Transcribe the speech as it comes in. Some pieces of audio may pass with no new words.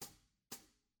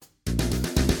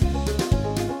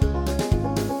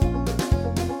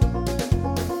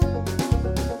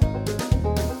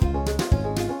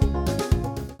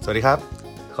วัสดีครับ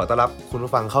ขอต้อนรับคุณ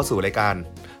ผู้ฟังเข้าสู่รายการ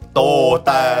โตแ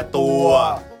ต่ตัว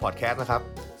พอดแคสต์นะครับ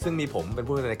ซึ่งมีผมเป็น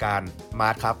ผู้ดำเนินรายการมา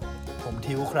ร์ทครับผม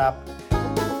ทิวครับ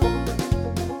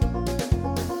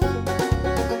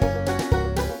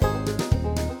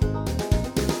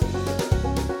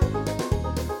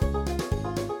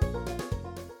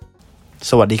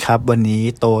สวัสดีครับวันนี้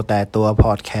โตแต่ตัวพ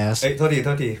อดแคสต์โทษ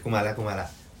ทีกูมาแล้ว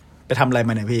ไปทำอะไรม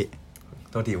าเนี่ยพี่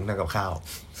โทษทีกูนั่งกับข้าว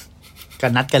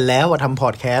กันนัดกันแล้วว่าทำพอ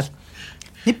ดแคสต์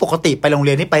นี่ปกติไปโรงเ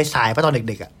รียนนี่ไปสายป่ะตอน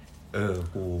เด็กๆอ่ะ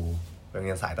กูไปโรงเ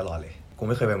รียนสายตลอดเลยกูไ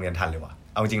ม่เคยไปโรงเรียนทันเลยว่ะ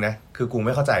เอาจริงนะคือกูไ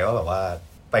ม่เข้าใจว่าแบบว่า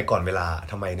ไปก่อนเวลา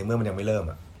ทำไมในเมื่อมันยังไม่เริ่ม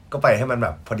อ่ะก็ไปให้มันแบ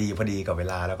บพอดีกับเว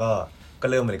ลาแล้วก็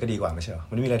เริ่มเลยก็ดีกว่าไม่ใช่หรอ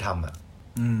มันไม่มีอะไรทำอ่ะ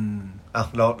อ้าว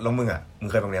แล้วมึงอ่ะมึง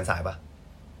เคยไปโรงเรียนสายป่ะ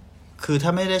คือถ้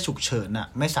าไม่ได้ฉุกเฉินอ่ะ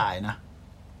ไม่สายนะ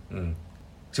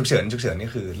ฉุกเฉินนี่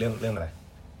คือเรื่องอะไร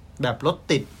แบบรถ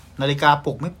ติดนาฬิกาป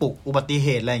ลุกไม่ปลุกอุบัติเห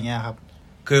ตุอะไรอย่างเงี้ยครับ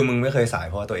คือมึงไม่เคยสาย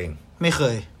เพราะตัวเองไม่เค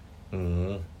ย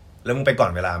แล้วมึงไปก่อ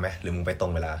นเวลาไหมหรือมึงไปตร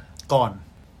งเวลาก่อน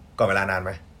เวลานานไห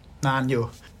มนานอยู่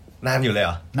เลยเห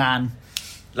รอนาน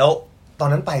แล้วตอน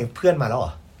นั้นไปเพื่อนมาแล้วเหร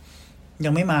อยั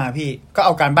งไม่มาพี่ก็เอ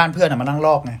าการบ้านเพื่อนมานั่งล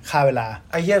อกไงค่าเวลา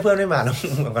ไอ้เหี้ยเพื่อนไม่มาแล้ว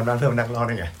เอาการบ้านเพื่อนมานั่งลอกไ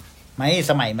ด้ไงไม่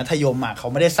สมัยมัธยมอ่ะเขา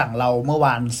ไม่ได้สั่งเราเมื่อว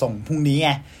านส่งพรุ่งนี้ไง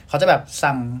เขาจะแบบ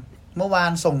สั่งเมื่อวา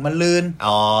นส่งมาลืน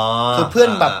คือเพื่อน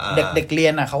แบบเด็กเรีย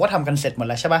นอ่ะเขาก็ทำกันเสร็จหมด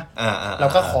แล้วใช่ป่ะเรา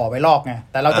ก็ขอไปลอกไง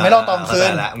แต่เราจะไม่ลอกตอนคื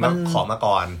นมันขอมา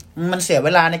ก่อนมันเสียเว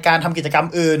ลาในการทำกิจกรรม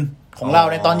อื่นของเรา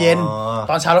ในตอนเย็น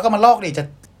ตอนเช้าเราก็มาลอกดิจะ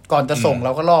ก่อนจะส่งเร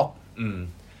าก็ลอก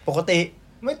ปกติ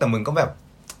ไม่แต่มึงก็แบบ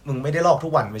มึงไม่ได้ลอกทุ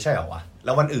กวันไม่ใช่เหรอวะแ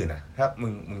ล้ววันอื่นอ่ะถ้า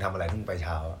มึงทำอะไรถึงไปเ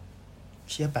ช้า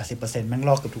เชี่ย 80% แม่งล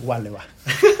อกเกือบทุกวันเลยว่ะ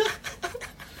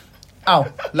อ้าว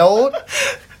แล้ว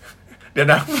เดี๋ยว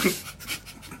นะ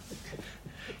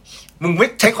มึงไม่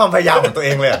ใช้ความพยายามของตัวเอ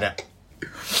งเลยอ่ะเนี่ย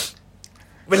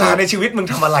เวลาในชีวิตมึง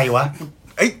ทำอะไรวะ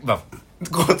แบบ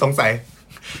กูสงสัย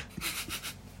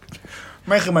ไ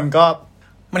ม่คือ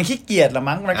มันขี้เกียจละ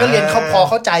มั้งมันก็เรียนพอ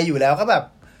เข้าใจอยู่แล้วก็แบบ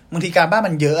บางทีการบ้าน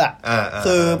มันเยอะอ่ะ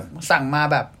คือสั่งมา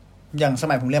แบบอย่างส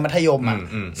มัยผมเรียนมัธยมอ่ะ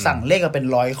สั่งเลขมาเป็น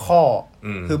100ข้อ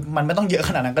คือมันไม่ต้องเยอะข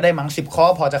นาดนั้นก็ได้มั้ง10ข้อ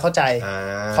พอจะเข้าใจ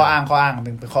ข้ออ้างเ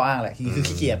ป็นข้ออ้างแหละคือ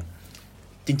ขี้เกียจ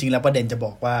จริงๆแล้วประเด็นจะบ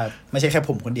อกว่าไม่ใช่แค่ผ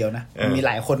มคนเดียวนะมีห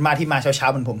ลายคนมากที่มาเช้า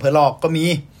ๆเหมือนผมเพื่อลอกก็มี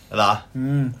เหรอ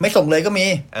ไม่ส่งเลยก็มี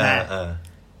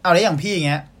เอาแล้วอย่างพี่เ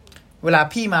งี้ยเวลา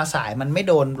พี่มาสายมันไม่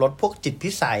โดนลดพวกจิตพิ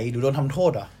สัยหรือโดนทำโท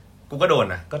ษเหรอกูก็โดน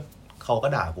นะก็เขาก็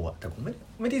ด่ากูแต่กู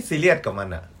ไม่ได้ซีเรียสกับมัน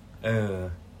อ่ะ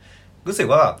รู้สึก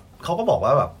ว่าแบบเขาก็บอกว่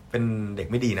าแบบเป็นเด็ก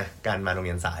ไม่ดีนะการมาโรงเ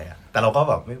รียนสายอ่ะแต่เราก็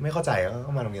แบบไม่เข้าใจ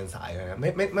ก็มาโรงเรียนสายนะ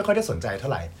ไม่ค่อยได้สนใจเท่า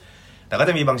ไหร่แต่ก็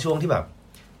จะมีบางช่วงที่แบบ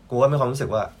กูก็มีความรู้สึ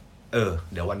กว่า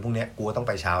เดี๋ยววันพรุ่งนี้กูต้องไ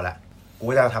ปเช้าละกู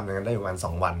ก็จะทำอย่างนั้นได้ประมาณ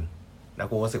2 วันแล้ว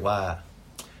กูรู้สึกว่า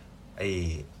ไอ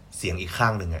เสียงอีกข้า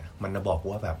งหนึ่งอ่ะมันจะบอกกู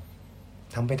ว่าแบบ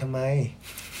ทำไปทำไม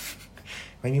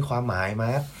ไม่มีความหมายมา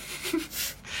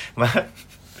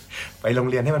ไปโรง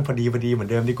เรียนให้มันพอดีเหมือน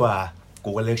เดิมดีกว่ากู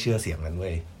ก็เลิกเชื่อเสียงนั้นเ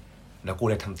ว้ยแล้วกู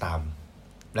เลยทำตาม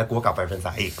แล้วกูก็กลับไปเป็นส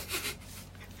ายอีก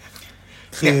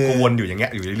คือกูวนอยู่อย่างเงี้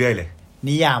ยอยู่เรื่อยๆเลย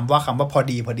นิยามว่าคำว่าพอ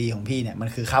ดีของพี่เนี่ยมัน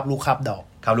คือคาบลูกคาบดอก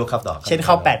เช่นเ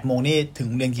ข้า 8 โมงนี่ถึง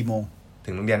โรงเรียนกี่โมงถึ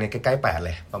งโรงเรียนเนี่ยใกล้ๆ8เ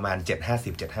ลยประมาณ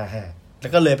 7:50 7:55แล้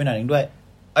วก็เลยไปหน่อยนึงด้วย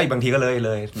บางทีก็เล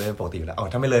ยปกติอยู่แล้ว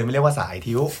ถ้าไม่เลยไม่เรียกว่าสาย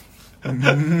ทิว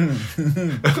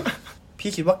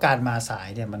พี่คิดว่าการมาสาย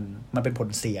เนี่ยมันเป็นผล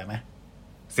เสียไหม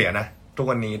เสียนะทุก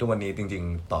วันนี้จริง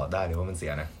ๆต่อได้เลยว่ามันเสี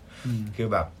ยนะคือ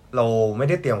แบบเราไม่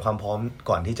ได้เตรียมความพร้อม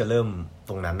ก่อนที่จะเริ่ม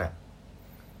ตรงนั้นน่ะ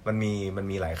มัน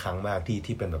มีหลายครั้งมาก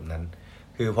ที่เป็นแบบนั้น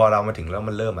คือพอเรามาถึงแล้ว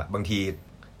มันเริ่มบางที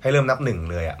ให้เริ่มนับ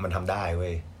1เลยมันทำได้เว้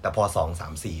ยแต่พอ2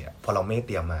 3 4พอเราไม่เ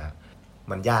ตรียมมา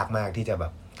มันยากมากที่จะแบ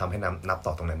บทำให้นับต่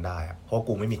อตรงนั้นได้เพราะ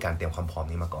กูไม่มีการเตรียมความพร้อม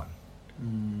นี้มาก่อน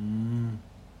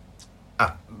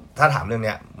ถ้าถามเรื่องเ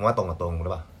นี้ยมึงว่าตรงกับตรงหรื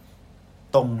อเปล่า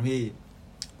ตรงพี่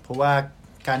เพราะว่า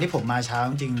การที่ผมมาเช้า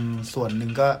จริงๆส่วนหนึ่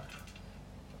งก็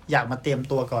อยากมาเตรียม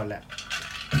ตัวก่อนแหละ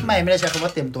ไม่ได้ใช้คำว่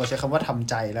าเตรียมตัวใช้คำว่าทำ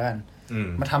ใจแล้วกัน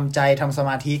มาทำใจทำสม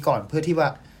าธิก่อนเพื่อที่ว่า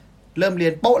เริ่มเรี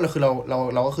ยนโป๊ะแล้วคือเร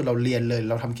าก็คือเราเรียนเลย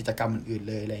เราทำกิจกรรมอื่นๆ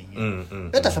เลยอะไรอย่างเงี้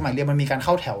ยแต่สมัยเรียนมันมีการเ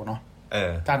ข้าแถวเนาะ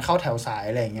การเข้าแถวสาย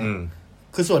อะไรอย่างเงี้ย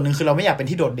คือส่วนหนึ่งคือเราไม่อยากเป็น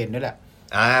ที่โดดเด่นด้วยแหละ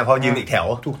พอยืนอีกแถว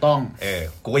ถูกต้อง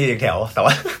กูก็ยืนอีกแถวแต่ว่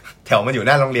าแถวมันอยู่ห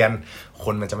น้าโรงเรียนค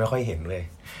นมันจะไม่ค่อยเห็นเลย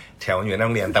แถวมันอยู่หน้าโ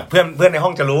รงเรียนแต่เพื่อนในห้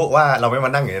องจะรู้ว่าเราไม่มา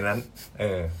นั่งอยู่ในนั้น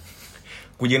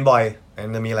กูยืนบ่อย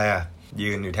มันมีอะไรยื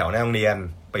นอยู่แถวหน้าโรงเรียน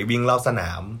ไปวิ่งรอบสน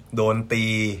ามโดนตี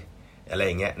อะไรอ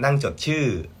ย่างเงี้ยนั่งจดชื่อ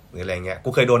หรืออะไรเงี้ยกู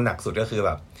เคยโดนหนักสุดก็คือแ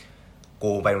บบ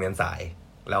กูไปโรงเรียนสาย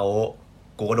แล้ว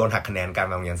กูก็โดนหักคะแนนการ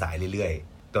มาโรงเรียนสายเรื่อย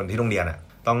ๆจนที่โรงเรียน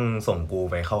ต้องส่งกู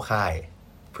ไปเข้าค่าย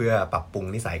เพื่อปรับปรุง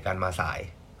นิสัยการมาสาย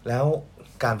แล้ว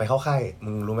การไปเข้าค่ายมึ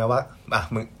งรู้ไหมว่า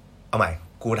มึงเอาใหม่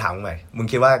กูถามมึงหน่อยมึง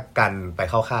คิดว่าการไป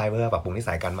เข้าค่ายเพื่อปรับปรุงนิ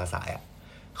สัยการมาสายอ่ะ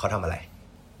เขาทำอะไร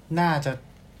น่าจะ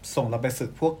ส่งเราไปฝึ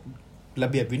กพวกระ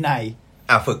เบียบวินัย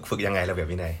ฝึกยังไงระเบียบ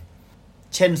วินัย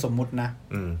เช่นสมมุตินะ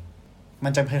มั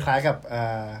นจะคล้ายๆกับ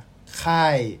ค่า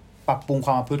ยปรับปรุงคว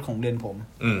ามประพฤติของเรียนผม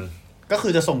ก็คื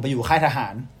อจะส่งไปอยู่ค่ายทหา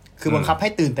รคือบังคับให้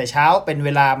ตื่นแต่เช้าเป็นเว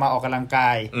ลามาออกกำลังกา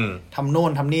ยทำโน่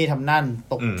นทำนี่ทำนั่น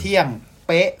ตกเที่ยงเ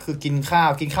ป๊ะคือกินข้าว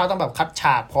ต้องแบบคัดฉ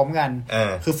ากพร้อมกัน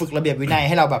คือฝึกระเบียบวินัยใ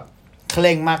ห้เราแบบเค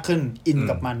ร่งมากขึ้นอิน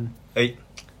กับมันเอ้ย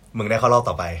มึงได้เข้ารอบ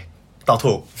ต่อไปตอบ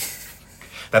ถูก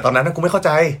แต่ตอนนั้นกูไม่เข้าใ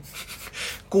จ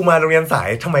กูมาโรงเรียนสาย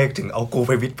ทำไมถึงเอากูไ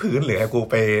ปวิดพื้นหรือให้กู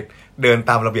ไปเดิน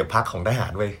ตามระเบียบพรรคของทหา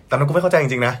รเว้ยตอนนั้นกูไม่เข้าใจจ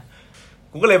ริงๆนะ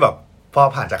กูก็เลยแบบพอ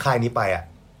ผ่านจากค่ายนี้ไปอ่ะ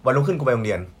วันรุ่งขึ้นกูไปโรงเ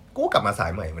รียนกูกลับมาสา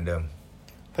ยใหม่เหมือนเดิม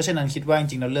เพราะฉะนั้นคิดว่าจ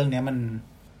ริงๆแล้วเรื่องนี้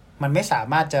มันไม่สา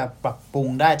มารถจะปรับปรุง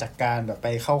ได้จากการแบบไป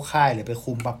เข้าค่ายหรือไป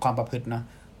คุมความประพฤตินะ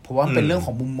เพราะว่ามันเป็นเรื่องข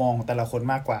องมุมมองของแต่ละคน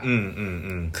มากกว่า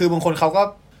คือบางคนเขาก็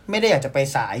ไม่ได้อยากจะไป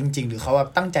สายจริงๆหรือเขาแบบ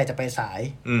ตั้งใจจะไปสาย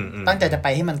ตั้งใจจะไป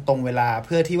ให้มันตรงเวลาเ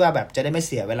พื่อที่ว่าแบบจะได้ไม่เ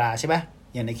สียเวลาใช่ปะ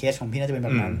อย่างในเคสของพี่น่าจะเป็นแบ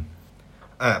บนั้น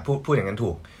พูดอย่างนั้นถู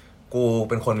กกู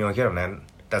เป็นคนมีความคิดแบบนั้น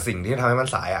แต่สิ่งที่ทำให้มัน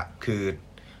สายอ่ะคือ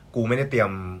กูไม่ได้เตรียม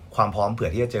ความพร้อมเผื่อ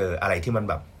ที่จะเจออะไรที่มัน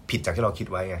แบบผิดจากที่เราคิด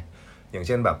ไว้ไงอย่างเ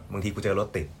ช่นแบบบางทีกูเจอรถ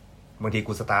ติดบางที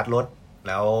กูสตาร์ทรถแ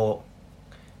ล้ว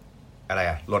อะไร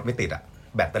อ่ะรถไม่ติดอ่ะ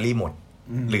แบตเตอรี่หมด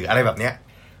หรืออะไรแบบเนี้ย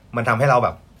มันทำให้เราแบ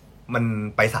บมัน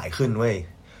ไปสายขึ้นเว้ย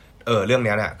เรื่อง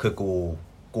นี้เนี่ยคือ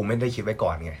กูไม่ได้คิดไว้ก่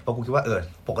อนไงเพราะกูคิดว่า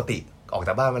ปกติออกจ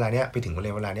ากบ้านเวลาเนี้ยไปถึงโรงเรี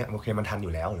ยนเวลาเนี้ยโอเคมันทันอ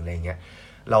ยู่แล้วหรืออะไรเงี้ย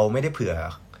เราไม่ได้เผื่อ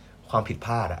ความผิดพ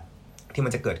ลาดอะที่มั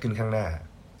นจะเกิดขึ้นข้างหน้า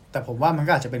แต่ผมว่ามัน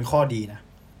ก็อาจจะเป็นข้อดีนะ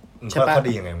ใช่ปะข้อ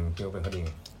ดียังไงมันเป็นข้อดี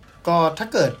ก็ถ้า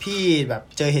เกิดพี่แบบ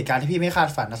เจอเหตุการณ์ที่พี่ไม่คาด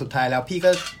ฝันนะสุดท้ายแล้วพี่ก็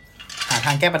หาท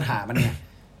างแก้ปัญหามันไง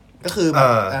ก็คือแบบ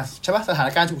ใช่ป่ะสถาน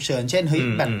การณ์ฉุกเฉินเช่นเฮ้ย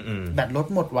แบตรถ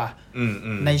หมดว่ะ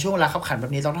ในช่วงเวลาขับขันแบ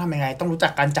บนี้ต้องทำยังไงต้องรู้จั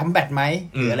กการจำแบตไหม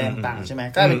หรืออะไรต่างๆใช่ไหม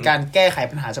ก็เป็นการแก้ไข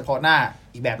ปัญหาเฉพาะหน้า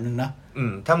อีกแบบนึงเนาะ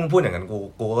ถ้ามึงพูดอย่างนั้น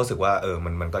กูก็รู้สึกว่า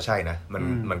มันก็ใช่นะ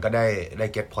มันก็ได้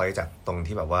เก็ตพอยต์จากตรง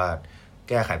ที่แบบว่า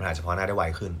แก้ไขปัญหาเฉพาะหน้าได้ไว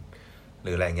ขึ้นห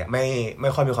รืออะไรเงี้ยไม่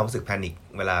ค่อยมีความรู้สึกแพนิค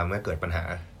เวลาเมื่อเกิดปัญหา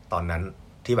ตอนนั้น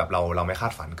ที่แบบเราไม่คา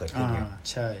ดฝันเกิดขึ้นไง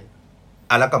ใช่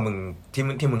แล้วกับมึง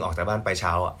ที่มึงออกจากบ้านไปเช้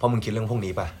าอ่ะเพราะมึงคิดเรื่องพวก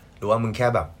นี้ป่ะหรือว่ามึงแค่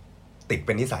แบบติดเ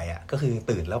ป็นนิสัยอ่ะก็คือ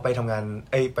ตื่นแล้วไปทำงาน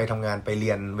ไปทำงานไปเรี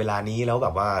ยนเวลานี้แล้วแบ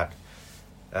บว่า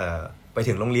ไป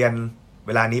ถึงโรงเรียนเ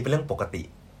วลานี้เป็นเรื่องปกติ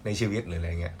ในชีวิตหรืออะไร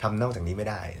เงี้ยทำนอกจากนี้ไม่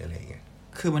ได้อะไรเงี้ย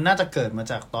คือมันน่าจะเกิดมา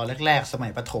จากตอนแรกๆสมั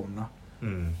ยประถมเนาะ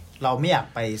เราไม่อยาก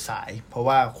ไปสายเพราะ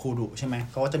ว่าครูดุใช่ไหม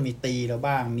เขาก็จะมีตีเรา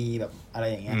บ้างมีแบบอะไร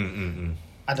อย่างเงี้ย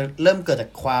อาจจะเริ่มเกิดจา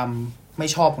กความไม่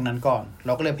ชอบตรงนั้นก่อนเร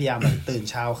าก็เลยพยายามแบบตื่น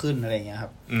เช้าขึ้นอะไรอย่างเงี้ยครั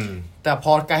บแต่พ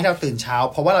อการที่เราตื่นเช้า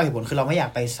เพราะว่าเราเหตุผลคือเราไม่อยา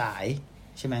กไปสาย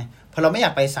ใช่ไหมพอเราไม่อย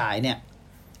ากไปสายเนี่ย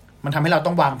มันทำให้เรา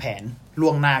ต้องวางแผนล่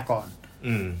วงหน้าก่อน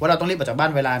ว่าเราต้องรีบออกจากบ้า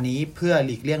นเวลานี้เพื่อห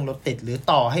ลีกเลี่ยงรถติดหรือ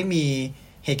ต่อให้มี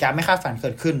เหตุการณ์ไม่คาดฝันเกิ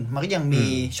ดขึ้นมันก็ยังมี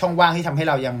ช่องว่างที่ทำให้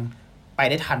เรายังไป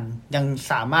ได้ทันยัง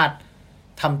สามารถ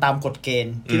ทำตามกฎเกณ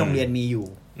ฑ์ที่โรงเรียนมีอยู่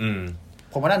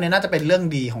ผมว่านั่นเนี่ยน่าจะเป็นเรื่อง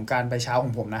ดีของการไปเช้าขอ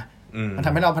งผมนะมันท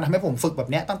ำให้ผมฝึกแบบ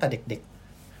เนี้ยตั้งแต่เด็ก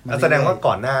ๆแสดงว่า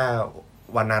ก่อนหน้า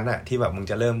วันนั้นอะที่แบบมึง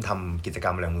จะเริ่มทำกิจกร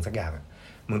รมอะไรมึงสักอย่างอะ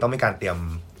มึงต้องมีการเตรีย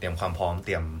มความพร้อมเต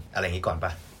รียมอะไรอย่างนี้ก่อนป่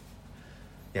ะ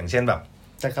อย่างเช่นแบบ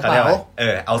จัดกระเป๋า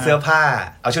เอาเสื้อผ้า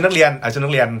เอาชุดนักเรีย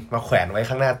นมาแขวนไว้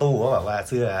ข้างหน้าตู้ว่าแบบว่าเ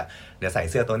สื้อเดี๋ยวใส่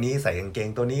เสื้อตัวนี้ใส่กางเกง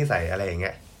ตัวนี้ใส่อะไรอย่างเงี้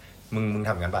ยมึงท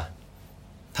ำงั้นป่ะ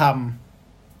ท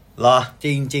ำเหรอจ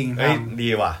ริงๆเฮ้ยดี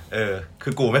ว่ะคื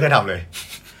อกูไม่เคยทำเลย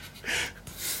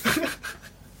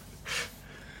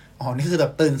อ๋อนี่คือแบ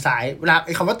บตื่นสายเวลาไ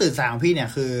อ้คำว่าตื่นสายของพี่เนี่ย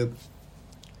คือ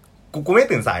กูไม่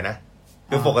ตื่นสายนะ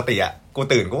คือปกติอ่ะกูก็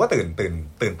ตื่นป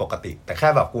กติแต่แค่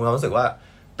แบบกูรู้สึกว่า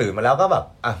ตื่นมาแล้วก็แบบ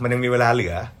มันยังมีเวลาเหลื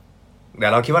อเดี๋ย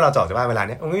วเราคิดว่าเราจะออกจากบ้านเวลาเ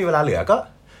นี้ยมันไม่มีเวลาเหลือก็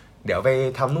เดี๋ยวไป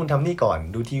ทำนู่นทำนี่ก่อน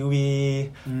ดูทีวี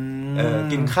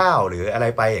กินข้าวหรืออะไร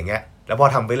ไปอย่างเงี้ยแล้วพอ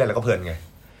ทำไปเลยแล้วก็เพลินไง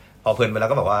พอเพลินไปแล้ว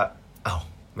ก็แบบว่าอ้าว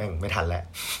แม่งไม่ทันแล้ว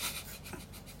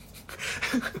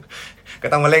ก็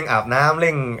ต้องมาเร่งอาบน้ำเ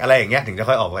ร่งอะไรอย่างเงี้ยถึงจะ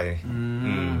ค่อยออกไป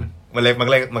มัน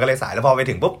ก็เลยสายแล้วพอไป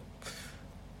ถึงปุ๊บ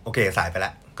โอเคสายไปแล้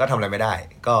วก็ทำอะไรไม่ได้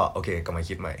ก็โอเคก็มา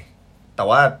คิดใหม่แต่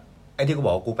ว่าไอ้ที่กูบ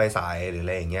อกว่ากูไปสายหรืออะ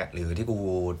ไรอย่างเงี้ยหรือที่กู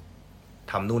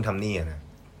ทำนู่นทำนี่นะ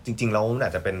จริงๆแล้วมันอ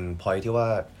าจจะเป็นพอยที่ว่า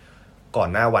ก่อน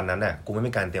หน้าวันนั้นน่ะกูไม่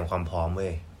มีการเตรียมความพร้อมเว้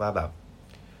ยว่าแบบ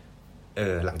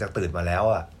หลังจากตื่นมาแล้ว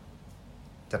อ่ะ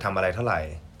จะทำอะไรเท่าไหร่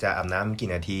จะอาบน้ำกี่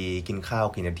นาทีกินข้าว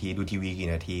กี่นาทีดูทีวีกี่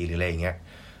นาทีหรืออะไรอย่างเงี้ย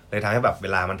เลยทำให้แบบเว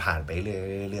ลามันผ่านไปเ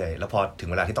รื่อยๆแล้วพอถึง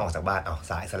เวลาที่ต้องออกจากบ้าน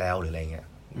สายซะแล้วหรืออะไรเงี้ย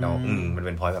มันเ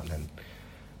ป็นพอยแบบนั้น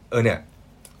เนี่ย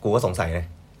กูก็สงสัยนะ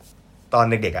ตอน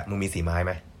เด็กๆอ่ะมึงมีสีไม้ไห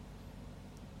ม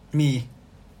มี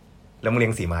แล้วมึงเลี้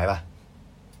ยงสีไม้ป่ะ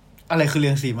อะไรคือเ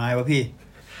ลี้ยงสีไม้วะพี่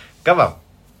ก็แบบ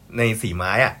ในสีไ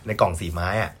ม้อะในกล่องสีไม้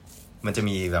อะมันจะ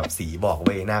มีแบบสีบอกไ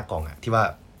ว้หน้ากล่องอะที่ว่า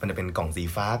มันจะเป็นกล่องสี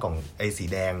ฟ้ากล่องไอ้สี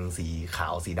แดงสีขา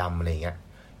วสีดำอะไรเงี้ย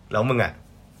แล้วมึงอะ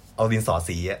เอาดินสอ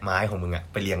สีไม้ของมึงอะ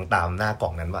ไปเรียงตามหน้ากล่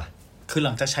องนั้นป่ะคือห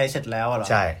ลังจากใช้เสร็จแล้วเหรอ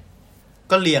ใช่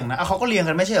ก็เรียงนะเขาก็เรียง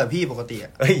กันไม่ใช่เหรอพี่ปกติอ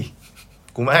ะเอ้ย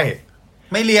กูไ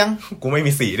ม่เรียงกูไม่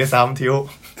มีสีด้วยซ้ำทิว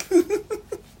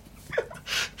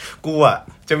กูอะ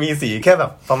จะมีสีแค่แบ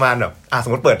บประมาณแบบส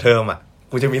มมติเปิดเทอมอะ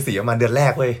กูจะมีสีประมาณเดือนแร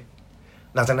กเว้ย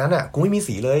หลังจากนั้นอะกูไม่มี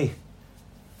สีเลย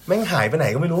แม่งหายไปไหน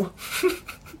ก็ไม่รู้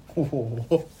โอ้โห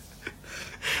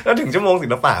แล้วถึงชั่วโมงศิ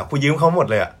ลปะกูยืมเขาหมด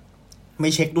เลยอะไม่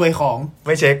เช็คด้วยของไ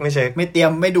ม่เช็คไม่เตรีย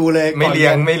มไม่ดูเลยไม่เรี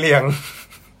ยง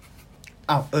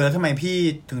อ้าวแล้วทำไมพี่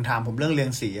ถึงถามผมเรื่องเรีย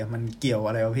งสีอะมันเกี่ยว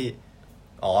อะไรวะพี่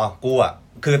กูอะ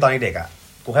คือตอนเด็กอะ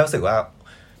กูแค่รู้สึกว่า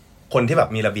คนที่แบบ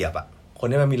มีระเบียบอะคน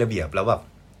ที่มันมีระเบียบแล้วแบบ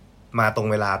มาตรง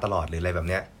เวลาตลอดหรืออะไรแบบ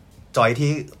เนี้ยจอยที่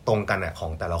ตรงกันอะขอ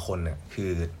งแต่ละคนเนี่ยคื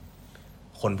อ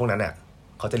คนพวกนั้นเนี่ย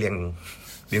เขาจะเรียง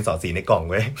ดินสอสีในกล่อง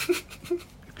ไว้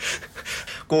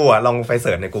กูอะลองไปเ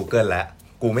สิร์ชใน Google แล้ว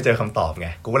กูไม่เจอคำตอบไง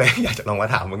กูก็เลยอยากจะลองมา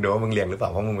ถามมึงดูว่ามึงเรียงหรือเปล่า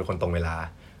เพราะมึงเป็นคนตรงเวลา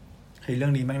เฮ้ยเรื่อ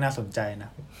งนี้แม่งน่าสนใจนะ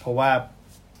เพราะว่า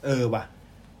ว่ะ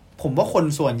ผมว่าคน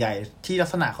ส่วนใหญ่ที่ลัก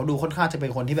ษณะเขาดูค่อนข้างจะเป็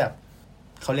นคนที่แบบ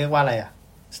เขาเรียกว่าอะไรอะ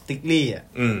สติ๊กลี่อะ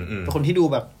เป็นคนที่ดู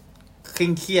แบบเคร่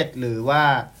งเครียดหรือว่า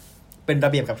เป็นร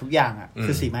ะเบียบกับทุกอย่างอะ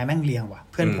คือสีไม้แม่งเรียงว่ะ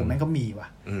เพื่อนผมแม่งก็มีว่ะ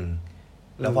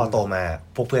แล้วพอโตมา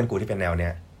พวกเพื่อนกูที่เป็นแนวเนี้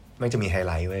ยแม่งจะมีไฮไ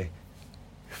ลท์เว้ย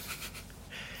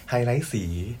ไฮไลท์สี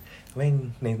แม่ง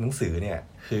ในหนังสือเนี่ย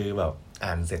คือแบบ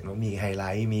อ่านเสร็จมันมีไฮไล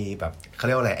ท์มีแบบเขาเ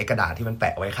รียกว่าอะไรไอ้กระดาษที่มันแป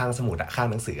ะไว้ข้างสมุดอะข้าง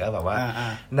หนังสือแบบว่า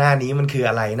หน้านี้มันคือ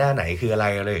อะไรหน้าไหนคืออะไร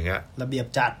อะไรอย่างเงี้ยระเบียบ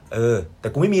จัดแต่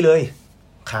กูไม่มีเลย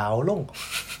ขาวโล่ง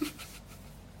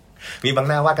มีบาง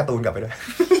หน้าวาดการ์ตูนกลับไปด้วย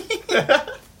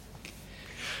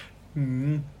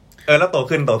แล้วโต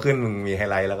ขึ้นมึงมีไฮ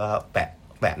ไลท์แล้วก็แ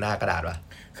ปะหน้ากระดาษวะ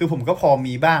คือผมก็พอ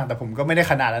มีบ้างแต่ผมก็ไม่ได้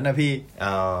ขนาดนั้นนะพี่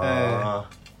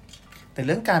แต่เ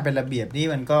รื่องการเป็นระเบียบนี่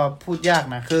มันก็พูดยาก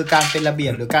นะคือการเป็นระเบีย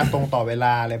บหรือการตรงต่อเวล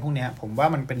าอะไรพวกนี้ผมว่า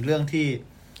มันเป็นเรื่องที่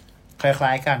คล้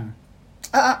ายๆกัน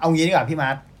เอางี้ดีกว่าพี่มา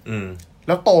ร์ทแ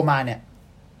ล้วโตมาเนี่ย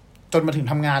จนมาถึง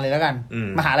ทำงานเลยแล้วกัน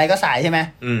มหาลัยก็สายใช่ไหม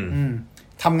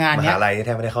ทำงานเนี้ยมหาลัยแท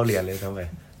บไม่ได้เข้าเรียนเลยทั้งไป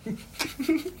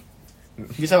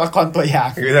วิศวกรตัวอย่าง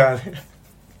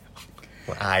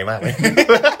อายมากเลย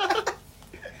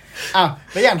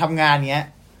แล้วอย่างทำงานเนี้ย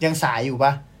ยังสายอยู่ป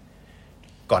ะ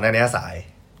ก่อนหน้านี้สาย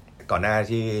ก่อนหน้า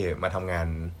ที่มาทำงาน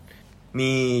มี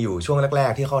อยู่ช่วงแร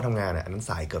กๆที่เข้าทำงานอันนั้น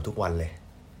สายเกือบทุกวันเลย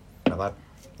แล้วก็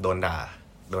โดนด่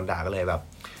าก็เลยแบบ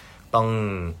ต้อง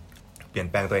เปลี่ยน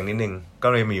แปลงตัวเองนิดนึงก็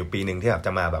เลยมีอยู่ปีนึงที่แบบจ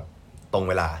ะมาแบบตรง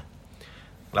เวลา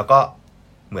แล้วก็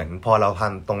เหมือนพอเราทั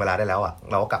นตรงเวลาได้แล้ว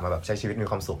เราก็กลับมาแบบใช้ชีวิตมี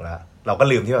ความสุขแล้วเราก็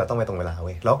ลืมที่แบบต้องไปตรงเวลาเ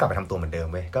ว้ยแล้วก็กลับไปทำตัวเหมือนเดิม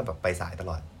เว้ยก็แบบไปสายต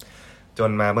ลอดจน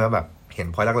มาเมื่อแบบเห็น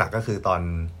พอยต์หลักๆก็คือตอน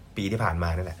ปีที่ผ่านมา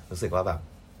นี่แหละรู้สึกว่าแบบ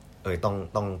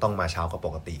ต้องมาเช้ากว่าป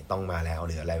กติต้องมาแล้วห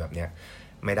รืออะไรแบบเนี้ย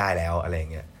ไม่ได้แล้วอะไร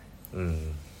เงี้ย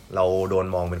เราโดน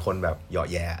มองเป็นคนแบบเหยาะ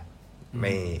แย่ไ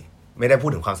ม่ได้พูด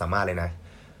ถึงความสามารถเลยนะ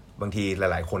บางทีห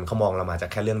ลายๆคนเขามองเรามาจาก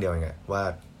แค่เรื่องเดียวเองว่า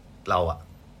เรา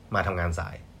มาทำงานสา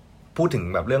ยพูดถึง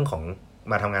แบบเรื่องของ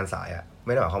มาทำงานสายไ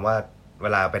ม่ได้หมายความว่าเว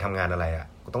ลาไปทำงานอะไร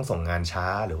กูต้องส่งงานช้า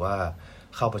หรือว่า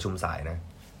เข้าประชุมสายนะ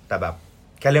แต่แบบ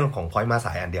แค่เรื่องของพอยต์มาส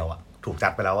ายอันเดียวถูกจั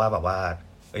ดไปแล้วว่าแบบว่า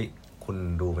เอ้ยคุณ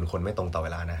ดูเป็นคนไม่ตรงต่อเว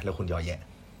ลานะแล้วคุณย่อแย่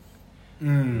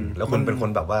แล้วคุณเป็นคน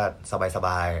แบบว่าสบ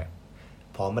าย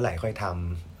ๆพร้อมเมื่อไหร่ค่อยท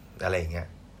ำอะไรอย่างเงี้ย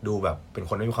ดูแบบเป็น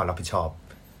คนไม่มีความรับผิดชอบ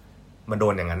มันโด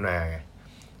นอย่างนั้นมาไง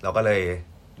เราก็เลย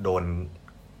โดน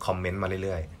คอมเมนต์มาเ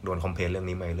รื่อยๆโดนคอมเพลนเรื่อง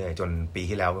นี้มาเรื่อยๆจนปี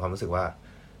ที่แล้วมีความรู้สึกว่า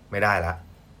ไม่ได้ละ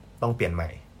ต้องเปลี่ยนใหม่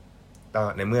ก็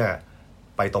ในเมื่อ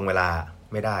ไปตรงเวลา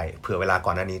ไม่ได้เผื่อเวลาก่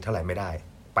อนหน้านี้เท่าไหร่ไม่ได้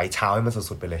ไปเช้าให้มัน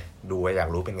สุดๆไปเลยดูว่าอยาก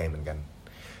รู้เป็นไงเหมือนกัน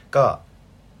ก็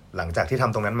หลังจากที่ท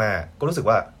ำตรงนั้นมาก็รู้สึก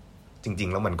ว่าจริง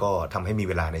ๆแล้วมันก็ทำให้มี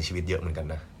เวลาในชีวิตเยอะเหมือนกัน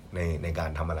นะในการ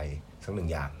ทำอะไรสักหนึ่ง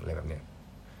อย่างอะไรแบบเนี้ย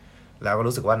แล้วก็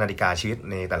รู้สึกว่านาฬิกาชีวิต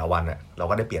ในแต่ละวันเรา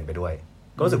ก็ได้เปลี่ยนไปด้วย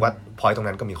ก็รู้สึกว่าพอยต์ตรง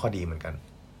นั้นก็มีข้อดีเหมือนกัน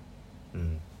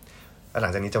แล้วหลั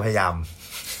งจากนี้จะพยายาม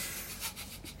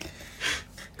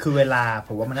คือเวลาผ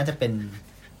มว่ามันน่าจะเป็น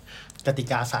กติ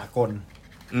กาสากล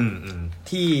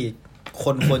ที่ค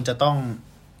นควรจะต้อง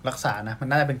รักษานะมัน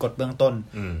น่าจะเป็นกฎเบื้องต้น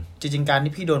จริงๆการ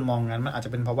ที่พี่โดนมองงั้นมันอาจจ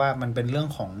ะเป็นเพราะว่ามันเป็นเรื่อง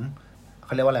ของเข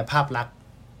าเรียกว่าอะไรภาพลักษณ์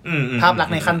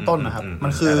ในขั้นต้นนะครับมั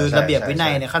นคือระเบียบวินั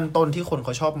ยในขั้นต้นที่คนเข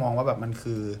าชอบมองว่าแบบมัน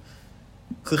คื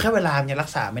อแค่เวลามันยังรัก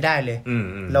ษาไม่ได้เลย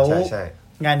แล้ว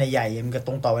งานใหญ่ๆมันจะต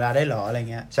รงต่อเวลาได้หรออะไร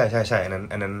เงี้ยใช่อัน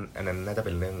นั้นน่าจะเ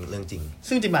ป็นเรื่องจริง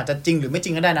ซึ่งจริงอาจจะจริงหรือไม่จ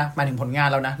ริงก็ได้นะหมายถึงผลงาน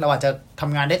เรานะเราอาจจะท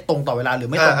ำงานได้ตรงต่อเวลาหรือ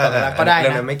ไม่ตรงต่อเวลาก็ได้นะ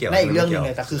นั่นอีกเรื่องนึงเ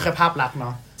ลยแต่คือแค่ภาพลักษณ์เน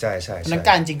าะใช่นั้นก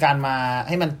ารจริงการมาใ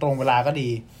ห้มันตรงเวลาก็ดี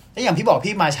แล้วอย่างพี่บอก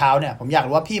พี่มาเช้าเนี่ยผมอยาก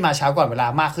รู้ว่าพี่มาเช้าก่อนเวลา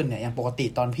มากขึ้นเนี่ยอย่างปกติ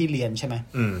ตอนพี่เรียนใช่ไหม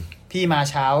พี่มา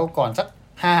เช้าก่อนสัก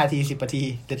5 นาที10 นาที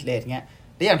เลทๆเงี้ย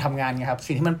แล้วอย่างทำงานไงครับ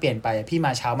สิ่งที่มันเปลี่ยนไปพี่ม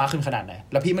าเช้ามากขึ้นขนาดไหน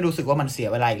แล้วพี่ไม่รู้สึกว่ามันเสีย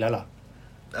เวลาอีกแล้วหรอ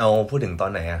เอาพูดถึงตอ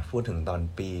นไหนอะพูดถึงตอน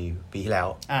ปีที่แล้ว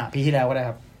ปีที่แล้วก็ได้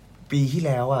ครับปีที่แ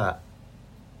ล้วอะ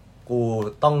กู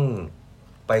ต้อง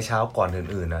ไปเช้าก่อน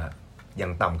อื่นๆอะอย่า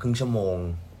งต่ำครึ่งชั่วโมง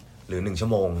หรือ1 ชั่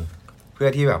วโมงเพื่อ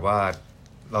ที่แบบว่า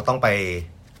เราต้องไป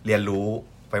เรียนรู้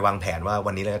ไปวางแผนว่า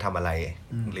วันนี้เราจะทำอะไร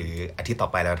หรืออาทิตย์ต่อ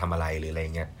ไปเราทำอะไรหรืออะไร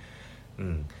เงี้ย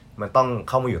มันต้อง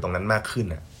เข้ามาอยู่ตรงนั้นมากขึ้น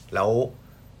อะแล้ว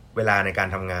เวลาในการ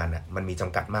ทำงานอะมันมีจ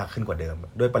ำกัดมากขึ้นกว่าเดิม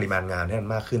ด้วยปริมาณงานที่มัน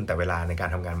มากขึ้นแต่เวลาในการ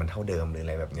ทำงานมันเท่าเดิมหรืออะ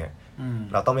ไรแบบเนี้ย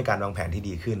เราต้องมีการวางแผนที่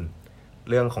ดีขึ้น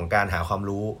เรื่องของการหาความ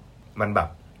รู้มันแบบ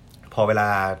พอเวลา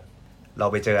เรา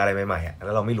ไปเจออะไรใหม่ๆอะแ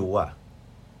ล้วเราไม่รู้อะ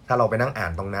ถ้าเราไปนั่งอ่า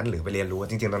นตรงนั้นหรือไปเรียนรู้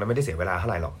จริงๆตรงนั้นไม่ได้เสียเวลาเท่า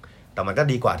ไหร่หรอกแต่มันก็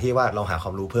ดีกว่าที่ว่าเราหาคว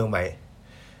ามรู้เพิ่มไว้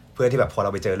เพื่อที่แบบพอเรา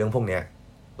ไปเจอเรื่องพวกเนี้ย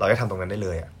เราได้ทำตรงนั้นได้เล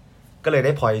ยอ่ะก็เลยไ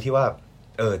ด้พอยที่ว่า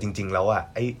จริงๆแล้วอ่ะ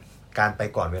ไอการไป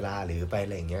ก่อนเวลาหรือไปอะ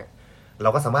ไรอย่างเงี้ยเรา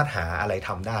ก็สามารถหาอะไรท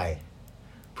ำได้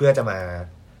เพื่อจะมา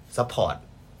ซัพพอร์ต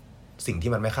สิ่ง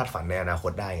ที่มันไม่คาดฝันในอนาค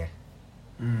ตได้ไง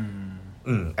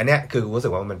อันเนี้ยคือรู้สึ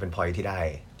กว่ามันเป็นพอยที่ได้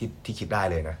ที่คิดได้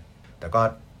เลยนะแต่ก็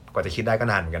กว่าจะคิดได้ก็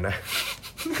นานเหมือนกันนะ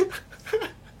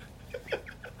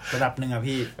ระดับนึงอะ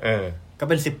พี่ก็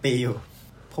เป็น10 ปีอยู่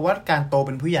เพราะว่าการโตเ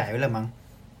ป็นผู้ใหญ่ไว้เลยมั้ง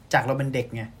จากเราเป็นเด็ก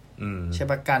ไงใช่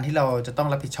ปะการที่เราจะต้อง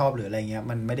รับผิดชอบหรืออะไรเงี้ย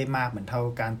มันไม่ได้มากเหมือนเท่า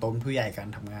การโตเป็นผู้ใหญ่การ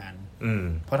ทำงาน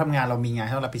เพราะทำงานเรามีงานใ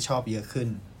ห้เรารับผิดชอบเยอะขึ้น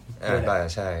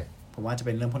ใช่ผมว่าจะเ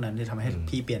ป็นเรื่องพวกนั้นที่ทำให้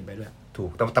พี่เปลี่ยนไปด้วยถูก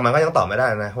แต่มันก็ยังตอบไม่ได้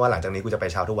นะว่าหลังจากนี้กูจะไป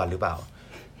เช้าทุกวันหรือเปล่า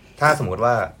ถ้าสมมติ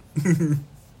ว่า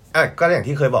ก็อย่าง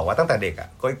ที่เคยบอกว่าตั้งแต่เด็กอ่ะ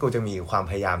ก็กูจะมีความ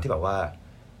พยายามที่แบบว่า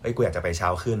กูอยากจะไปเช้า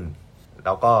ขึ้นแ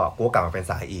ล้วก็กูกลับมาเป็น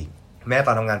สายอีกแม้ต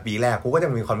อนทำงานปีแรกกูก็จะ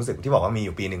มีความรู้สึกที่บอกว่ามีอ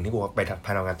ยู่ปีนึงที่กูไป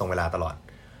ทำงานตรงเวลาตลอด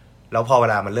แล้วพอเว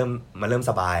ลามันเริ่ม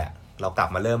สบายอ่ะเรากลับ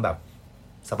มาเริ่มแบบ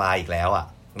สบายอีกแล้วอ่ะ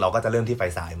เราก็จะเริ่มที่ไป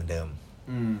สายเหมือนเดิม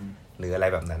หรืออะไร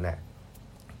แบบนั้นน่ะ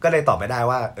ก็เลยตอบไม่ได้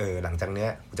ว่าหลังจากเนี้ย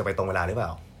กูจะไปตรงเวลาหรือเปล่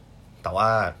าแต่ว่า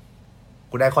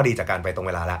กูได้ข้อดีจากการไปตรงเ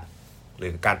วลาละหรื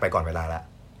อการไปก่อนเวลาละ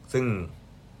ซึ่ง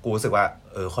กูรู้สึกว่า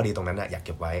ข้อดีตรงนั้นน่ะอยากเ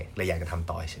ก็บไว้เลยอยากจะทำ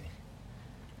ต่อเฉย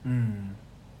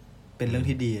เป็นเรื่อง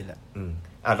ที่ดีแหละ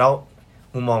แล้ว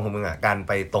มุมมองของมึงอ่ะการไ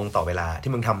ปตรงต่อเวลา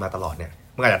ที่มึงทำมาตลอดเนี่ย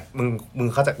มึงอาจจะมึง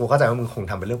เข้าใจกูเข้าใจว่ามึงคง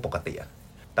ทำเป็นเรื่องปกติอ่ะ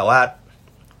แต่ว่า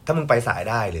ถ้ามึงไปสาย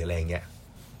ได้หรืออะไรเงี้ย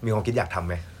มีความคิดอยากทำไ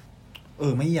หม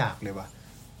ไม่อยากเลยว่ะ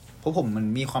เพราะผมมัน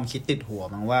มีความคิดติดหัว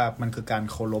มั้งว่ามันคือการ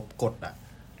เคารพกฎอ่ะ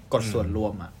กฎส่วนรว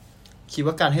มอ่ะคิด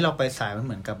ว่าการให้เราไปสายมันเ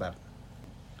หมือนกับแบบ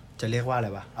จะเรียกว่าอะไร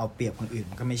วะเอาเปรียบคนอื่น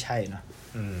มันก็ไม่ใช่นะ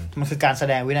มันคือการแส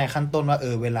ดงวินัยขั้นต้นว่า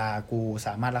เวลากูส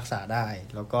ามารถรักษาได้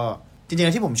แล้วก็จริง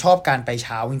ๆที่ผมชอบการไปเ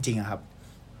ช้าจริงๆอะครับ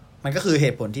มันก็คือเห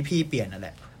ตุผลที่พี่เปลี่ยนนั่นแห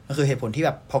ละมันคือเหตุผลที่แ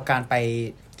บบพอการไป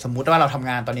สมมุติว่าเราทำ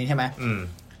งานตอนนี้ใช่ไหม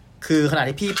คือขณะ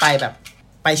ที่พี่ไปแบบ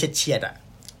ไปเฉียดๆอ่ะ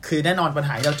คือแน่นอนปัญห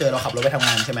าที่เราเจอเราขับรถไปทำง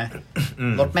านใช่ไหม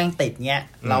รถแม่งติดเงี้ย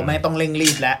เราไม่ต้องเร่งรี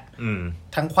บแล้ว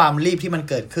ทั้งความรีบที่มัน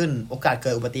เกิดขึ้นโอกาสเ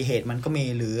กิดอุบัติเหตุมันก็มี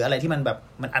หรืออะไรที่มันแบบ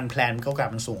มันอันแพลนโอกาส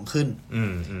มันสูงขึ้น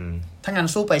ถ้างั้น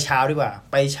สู้ไปเช้าดีกว่า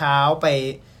ไปเช้าไป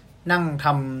นั่ง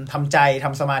ทำใจท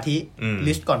ำสมาธิ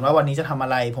ลิสต์ก่อนว่าวันนี้จะทำอะ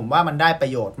ไรผมว่ามันได้ปร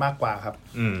ะโยชน์มากกว่าครับ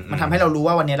มันทำให้เรารู้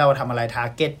ว่าวันนี้เราทำอะไรทา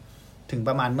ร์เก็ตถึงป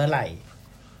ระมาณเมื่อไหร่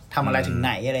ทำอะไรถึงไห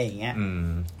นอะไรอย่างเงี้ย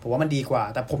ผมว่ามันดีกว่า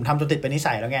แต่ผมทำจนติดเป็นนิ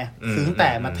สัยแล้วไงคือตั้งแต่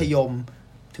มัธยม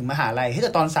ถึงมหาลัยแ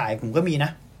ต่ตอนสายผมก็มีนะ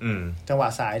จังหวะ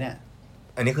สายเนี่ย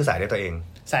อันนี้คือสายได้ตัวเอง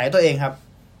สายได้ตัวเองครับ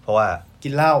เพราะว่ากิ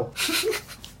นเหล้า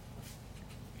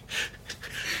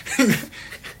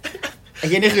ไอ้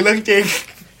นี่คือเรื่องจริง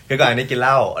คือก่อนอันนี้กินเห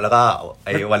ล้าแล้วก็ไ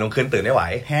อ้วันรุ่งขึ้นตื่นไม่ไหว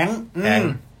แฮง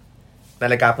นา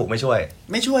ฬิกาปลุกไม่ช่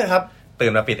วยครับตื่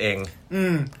นมาปิดเอง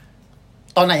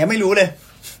ตอนไหนยังไม่รู้เลย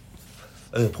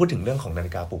พูดถึงเรื่องของนา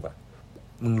ฬิกาปลุกอ่ะ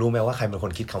มึงรู้ไหมว่าใครเป็นค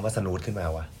นคิดคำว่าสนูทขึ้นมา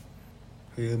วะ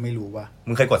คือไม่รู้ว่ะ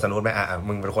มึงเคยกดสนูทไหม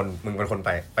มึงเป็นคน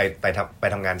ไป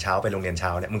ทำงานเช้าไปโรงเรียนเช้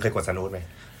าเนี่ยมึงเคยกดสนูทไหม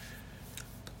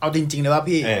เอาจริงๆเลยว่า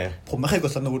พี่ผมไม่เคยก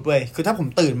ดสนูทเว้ยคือถ้าผม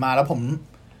ตื่นมาแล้วผม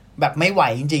แบบไม่ไหว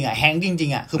จริงๆอ่ะแฮงจริ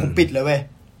งๆอ่ะคือผมปิดเลยเว้ย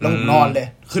แล้วผมนอนเลย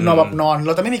คือนอนแบบนอนเร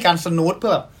าจะไม่มีการสนูทเพื่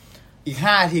อแบบอีก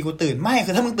5 นาทีกูตื่นไม่คื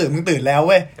อถ้ามึงตื่นแล้วเ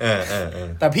ว้ย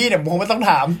แต่พี่เนี่ยผมไม่ต้อง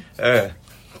ถาม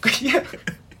ก็เหี้ย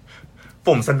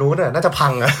ปุ่มสนูทน่าจะพั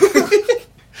งอ่ะ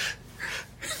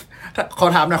ขอ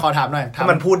ถามหน่อยถ้า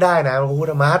มันพูดได้นะมันพูด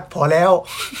มาร์ทพอแล้ว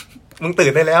มึงตื่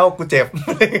นได้แล้วกูเจ็บ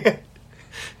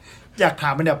อยากถา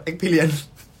มเป็นแบบ experience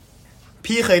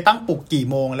พี่เคยตั้งปลุกกี่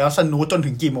โมงแล้วสนูทจน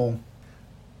ถึงกี่โมง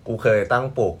กูเคยตั้ง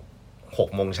ปลุก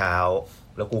6 โมงเช้า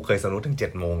แล้วกูเคยสนูทถึง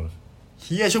7 โมงเ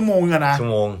ฮียชั่วโมงอะนะชั่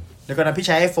วโมงแล้วก็นะพี่ใ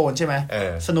ช้ iPhone ใช่ไหม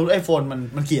สนูท iPhone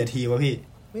มันกี่นาทีวะพี่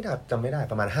ไม่ได้จำไม่ได้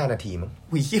ประมาณ5 นาทีมั้ง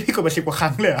พี่กดไป10 กว่าครั้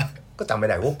งเลยอ่ะก็จำไม่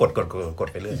ได้ว่ากด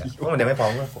ไปเรื่อยเพราะมันยังไม่พร้อ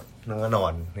มก็กดแล้วก็นอ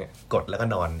นเนี่ยกดแล้วก็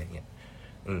นอนอย่างเงี้ย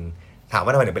ถามว่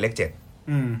าทำไมถึงเป็นเลข7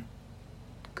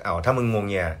เอาถ้ามึงงง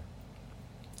เงี้ย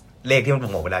เลขที่มัน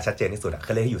บอกเวลาชัดเจนที่สุดอะคื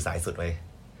อเลขที่อยู่สายสุดเลย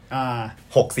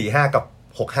645กับ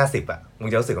650อะมึง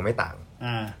จะรู้สึกว่าไม่ต่าง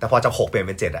แต่พอจาก6เปลี่ยนเ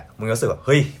ป็น7อะมึงรู้สึกว่าเ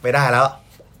ฮ้ยไม่ได้แล้ว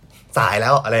สายแล้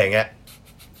วอะไรอย่างเงี้ย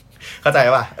เข้าใจ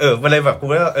ป่ะมันเลยแบบกู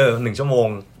ว่า1 ชั่วโมง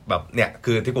แบบเนี่ย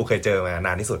คือที่กูเคยเจอมาน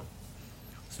านที่สุด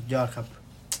สุดยอดครับ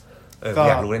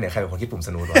อยากรู้เลยเนี่ยใครเป็นคนคิดปุ่มส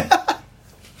นุกวะ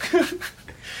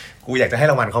กูอยากจะให้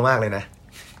รางวัลเขามากเลยนะ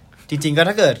จริงๆก็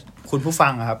ถ้าเกิดคุณผู้ฟั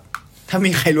งครับถ้า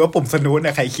มีใครรู้ว่าปุ่มสนุกเ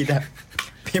นี่ยใครคิดอะ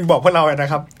พิมพ์บอกพวกเราเลยนะ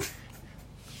ครับ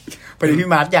ไปดูพี่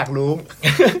มาร์ทอยากรู้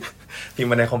พิมพ์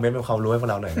มาในคอมเมนต์เป็นความรู้ให้พวก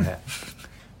เราหน่อยนะฮะ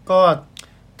ก็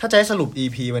ถ้าจะให้สรุป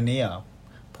EP วันนี้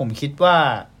ผมคิดว่า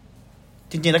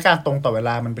จริงๆแล้วการตรงต่อเวล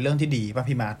ามันเป็นเรื่องที่ดีป่ะ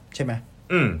พี่มาร์ทใช่ไหม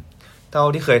เท่า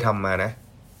ที่เคยทำมานะ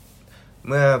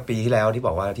เมื่อปีที่แล้วที่บ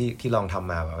อกว่าที่ลองท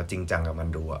ำมาแบบว่าจริงจังกับมัน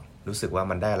ดูรู้สึกว่า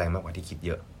มันได้อะไรมากกว่าที่คิดเ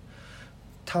ยอะ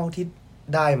เท่าที่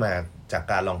ได้มาจาก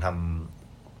การลองท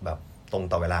ำแบบตรง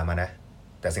ต่อเวลามานะ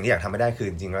แต่สิ่งที่อยากทำไม่ได้คือ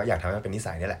จริงๆแล้วอยากทำให้มันเป็นนิ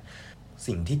สัยนี่แหละ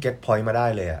สิ่งที่ get point มาได้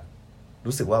เลย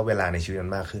รู้สึกว่าเวลาในชีวิตมั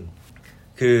นมากขึ้น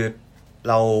คือ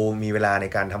เรามีเวลาใน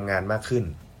การทำงานมากขึ้น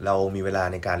เรามีเวลา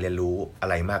ในการเรียนรู้อะ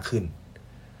ไรมากขึ้น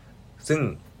ซึ่ง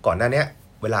ก่อนหน้านี้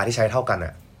เวลาที่ใช้เท่ากัน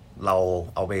เรา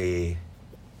เอาไป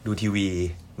ดูทีวี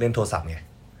เล่นโทรศัพท์ไง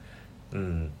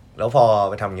แล้วพอ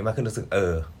ไปทำอย่างนี้มากขึ้นรู้สึก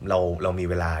เรามี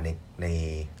เวลา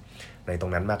ในตร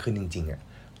งนั้นมากขึ้นจริง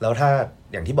ๆแล้วถ้า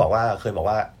อย่างที่บอกว่าเคยบอก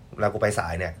ว่าเรากูไปสา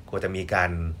ยเนี่ยกูจะมีกา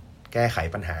รแก้ไข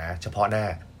ปัญหาเฉพาะหน้า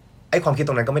ไอ้ความคิดต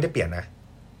รงนั้นก็ไม่ได้เปลี่ยนนะ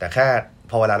แต่แค่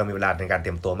พอเวลาเรามีเวลาในการเต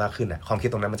รียมตัวมากขึ้นความคิด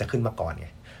ตรงนั้นมันจะขึ้นมาก่อนไง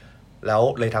แล้ว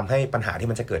เลยทำให้ปัญหาที่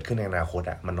มันจะเกิดขึ้นในอนาคต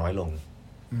มันน้อยลง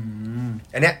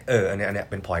อันเนี้ยอันเนี้ย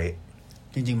เป็น point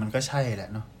จริงๆมันก็ใช่แหละ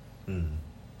เนาะ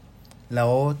แล้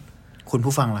วคุณ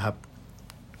ผู้ฟังล่ะครับ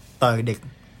ตอนเด็ก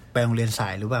ไปโรงเรียนสา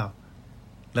ยหรือเปล่า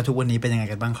แล้วทุกวันนี้เป็นยังไง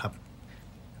กันบ้างครับ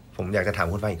ผมอยากจะถาม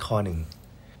คุณฟังอีกข้อหนึ่ง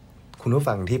คุณผู้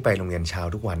ฟังที่ไปโรงเรียนเช้า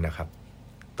ทุกวันนะครับ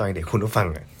ตอนเด็กคุณผู้ฟัง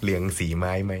เรียงสีไ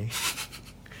ม้ไหม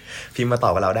พิมพ์มาตอ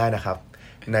บกับเราได้นะครับ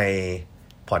ใน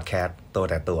พอดแคสต์ตัว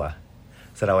แต่ตัว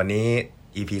สำหรับวันนี้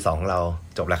EP 2ของเรา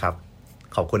จบแล้วครับ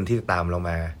ขอบคุณที่ตามเรา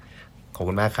มาขอบ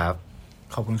คุณมากครับ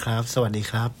ขอบคุณครับสวัสดี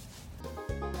ครับ